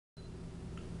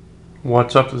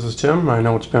What's up? This is Tim. I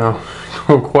know it's been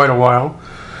quite a while.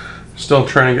 Still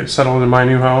trying to get settled in my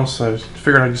new house. I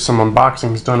figured I'd get some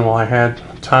unboxings done while I had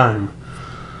time.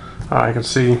 I can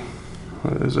see,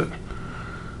 what is it?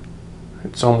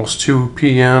 It's almost 2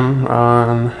 p.m.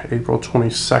 on April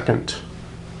 22nd,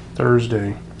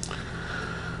 Thursday.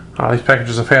 These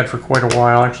packages I've had for quite a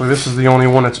while. Actually, this is the only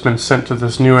one that's been sent to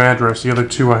this new address. The other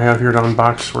two I have here to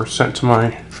unbox were sent to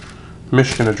my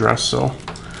Michigan address, so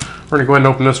we're going to go ahead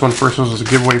and open this one first. This is a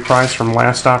giveaway prize from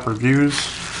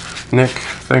LastStopReviews. Nick,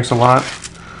 thanks a lot.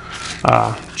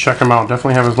 Check him out.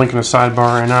 Definitely have his link in the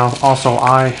sidebar right now. Also,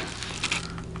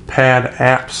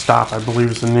 iPad-App-Stop, I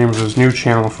believe is the name of his new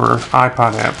channel for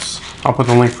iPod apps. I'll put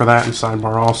the link for that in the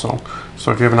sidebar also.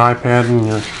 So if you have an iPad and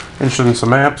you're interested in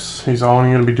some apps, he's only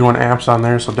going to be doing apps on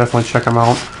there, so definitely check him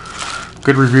out.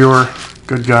 Good reviewer,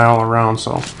 good guy all around.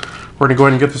 So we're going to go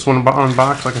ahead and get this one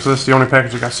unboxed. Like I said, this is the only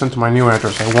package that got sent to my new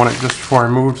address. I won it just before I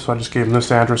moved, so I just gave him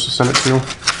this address to send it to.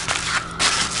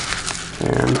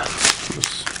 And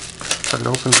just cut it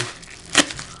open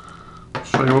and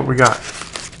show you what we got.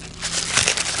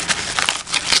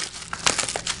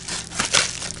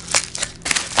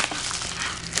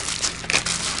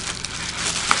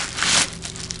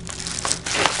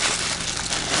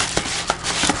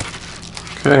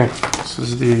 Okay, this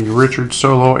is the Richard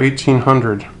Solo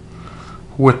 1800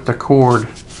 with the cord.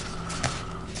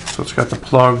 So it's got the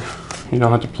plug. You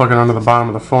don't have to plug it onto the bottom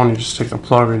of the phone. You just take the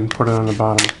plug and put it on the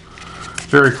bottom.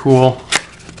 Very cool.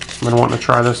 I've been wanting to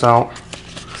try this out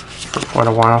for quite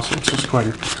a while, so let's just go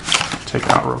ahead and take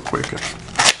it out real quick and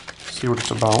see what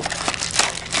it's about.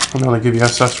 And then they give you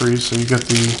accessories, so you get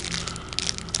the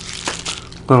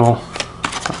little,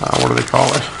 what do they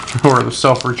call it? Or the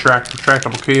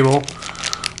self-retractable cable.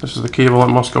 This is the cable that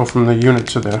must go from the unit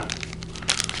to the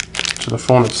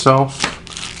phone itself.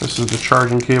 This is the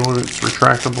charging cable. It's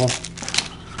retractable.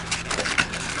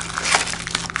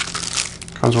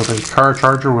 Comes with a car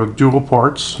charger with dual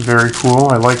ports. Very cool.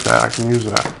 I like that. I can use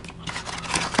that.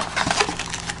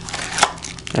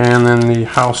 And then the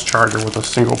house charger with a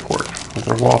single port, with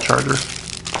a wall charger.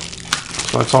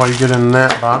 So that's all you get in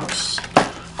that box.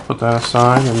 Put that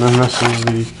aside. And then this is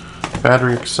the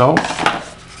battery itself.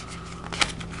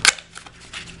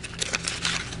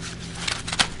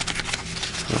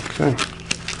 Okay,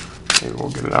 maybe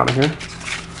we'll get it out of here.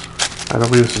 I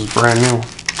believe this is brand new.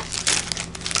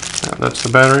 Yeah, that's the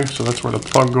battery, so that's where the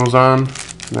plug goes on.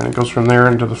 And then it goes from there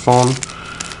into the phone.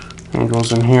 And it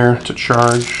goes in here to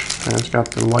charge. And it's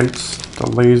got the lights, the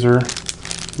laser.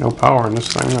 No power in this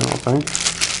thing, I don't think.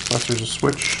 Unless there's a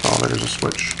switch. Oh, there's a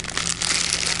switch.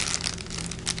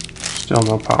 Still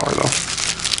no power though.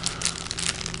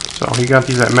 So he got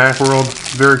these at Macworld.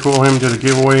 Very cool. Him did a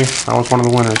giveaway. I was one of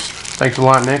the winners. Thanks a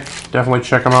lot, Nick. Definitely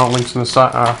check them out. Links in the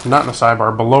not in the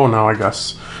sidebar, below now, I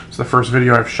guess. It's the first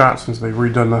video I've shot since they've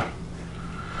redone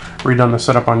the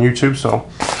setup on YouTube. So,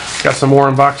 got some more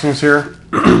unboxings here.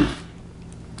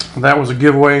 That was a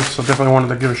giveaway, so definitely wanted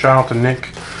to give a shout out to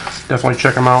Nick. Definitely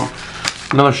check him out.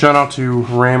 Another shout out to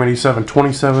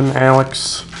Ram8727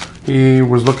 Alex. He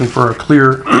was looking for a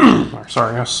clear,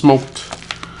 a smoked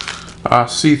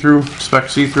see-through, spec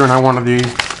see-through, and I wanted the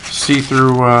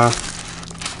see-through.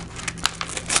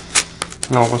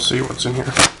 No, let's see what's in here.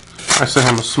 I sent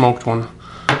him a smoked one.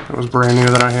 It was brand new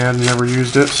that I had and never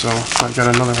used it, so I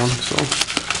got another one. So,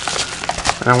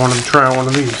 and I wanted to try one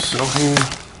of these, so he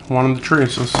wanted to try.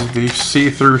 So this is the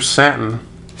see-through satin.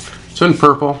 It's in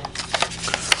purple.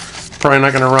 Probably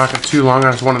not going to rock it too long.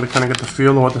 I just wanted to kind of get the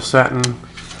feel of what the satin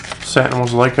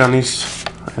was like on these.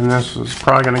 And this is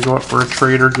probably going to go up for a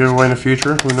trade or giveaway in the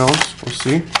future. Who knows? We'll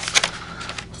see.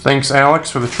 Thanks,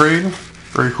 Alex, for the trade.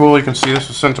 Very cool. You can see this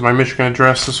was sent to my Michigan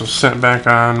address. This was sent back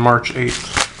on March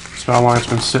 8th. That's how long it's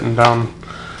been sitting down.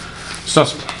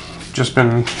 Stuff's just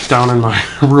been down in my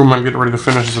room. I'm getting ready to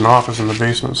finish as an office in the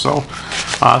basement. So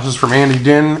this is from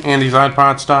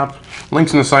Andy-andysipodstop.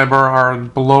 Links in the sidebar are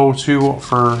below too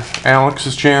for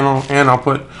Alex's channel, and I'll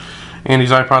put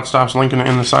Andy's iPodstop's link in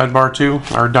the sidebar too,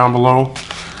 or down below.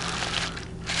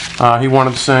 He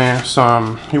wanted to say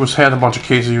he had a bunch of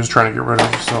cases he was trying to get rid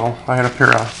of, so I had a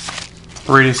pair of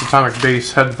Radius Atomic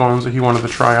Bass headphones that he wanted to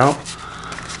try out.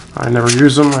 I never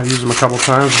used them. I used them a couple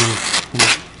times and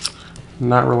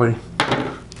not really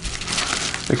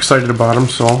excited about them,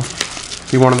 so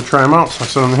he wanted to try them out, so I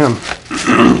sent them to him.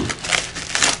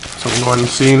 So we'll go ahead and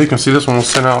see. You can see this one was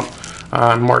sent out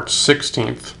on March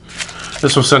 16th.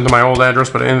 This was sent to my old address,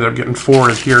 but it ended up getting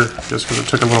forwarded here just because it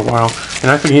took a little while.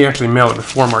 And I think he actually mailed it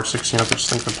before March 16th. I just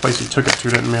think the place he took it to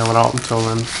didn't mail it out until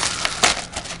then.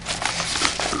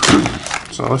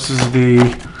 So this is the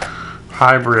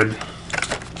hybrid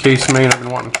case made. I've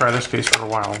been wanting to try this case for a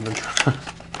while.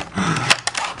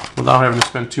 Without having to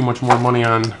spend too much more money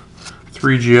on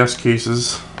 3GS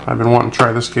cases, I've been wanting to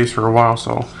try this case for a while,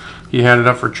 so he had it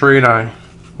up for trade. I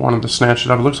wanted to snatch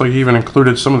it up. It looks like he even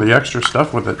included some of the extra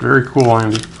stuff with it. Very cool,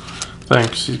 Andy.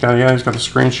 Thanks. He's got the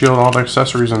screen shield, all the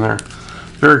accessories in there.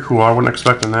 Very cool. I wasn't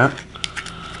expecting that.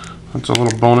 That's a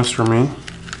little bonus for me.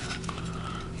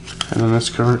 And then this,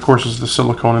 of course, is the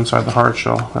silicone inside the hard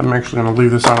shell. I'm actually going to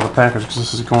leave this out of the package because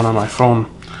this is going on my phone.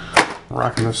 I'm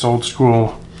rocking this old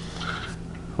school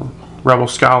Rebel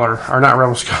Scholar, or not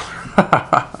Rebel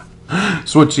Scholar,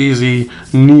 Switch Easy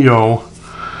Neo.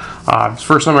 It's the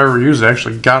first time I ever used it. I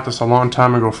actually got this a long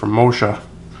time ago from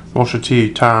Moshe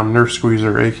T, Tom, Nerf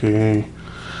Squeezer, aka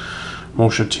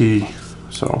Moshe T.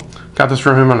 So, got this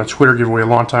from him on a Twitter giveaway a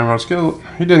long time ago.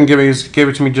 He didn't give it, he gave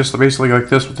it to me just basically like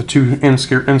this with the two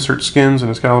insert skins, and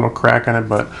it's got a little crack in it,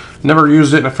 but never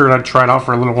used it, and I figured I'd try it out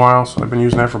for a little while, so I've been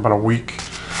using that for about a week.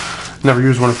 Never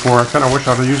used one before. I kind of wish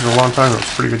I'd have used it a long time ago.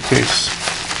 It's a pretty good case.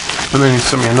 And then he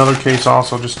sent me another case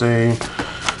also, just a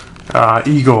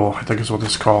Eagle, I think is what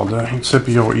this is called,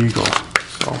 Incipio Eagle.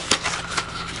 So,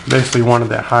 basically wanted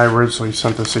that hybrid, so he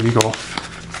sent this Eagle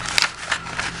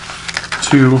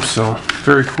too, so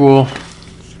very cool.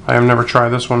 I have never tried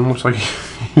this one. Looks like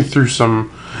he threw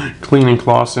some cleaning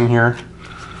cloths in here.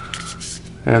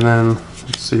 And then,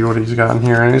 let's see what he's got in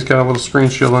here. And he's got a little screen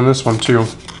shield in this one too.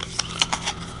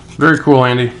 Very cool,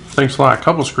 Andy. Thanks a lot. A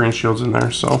couple screen shields in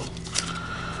there, so.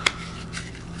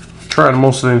 Tried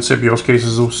most of the Incipio's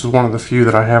cases. This is one of the few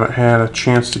that I haven't had a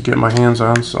chance to get my hands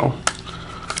on, so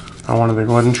I wanted to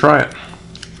go ahead and try it.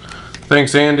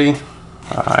 Thanks, Andy,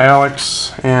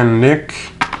 Alex, and Nick.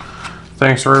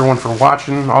 Thanks for everyone for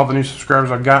watching. All the new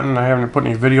subscribers I've gotten. I haven't put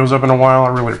any videos up in a while. I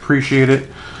really appreciate it.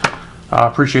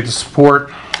 Appreciate the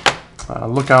support.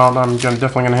 Look out. I'm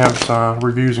definitely going to have some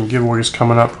reviews and giveaways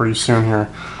coming up pretty soon here.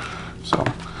 So,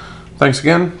 thanks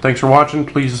again. Thanks for watching.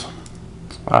 Please,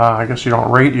 I guess you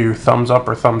don't rate, you thumbs up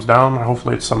or thumbs down.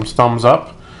 Hopefully it's some thumbs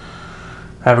up.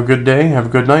 Have a good day. Have a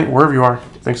good night, wherever you are.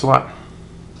 Thanks a lot.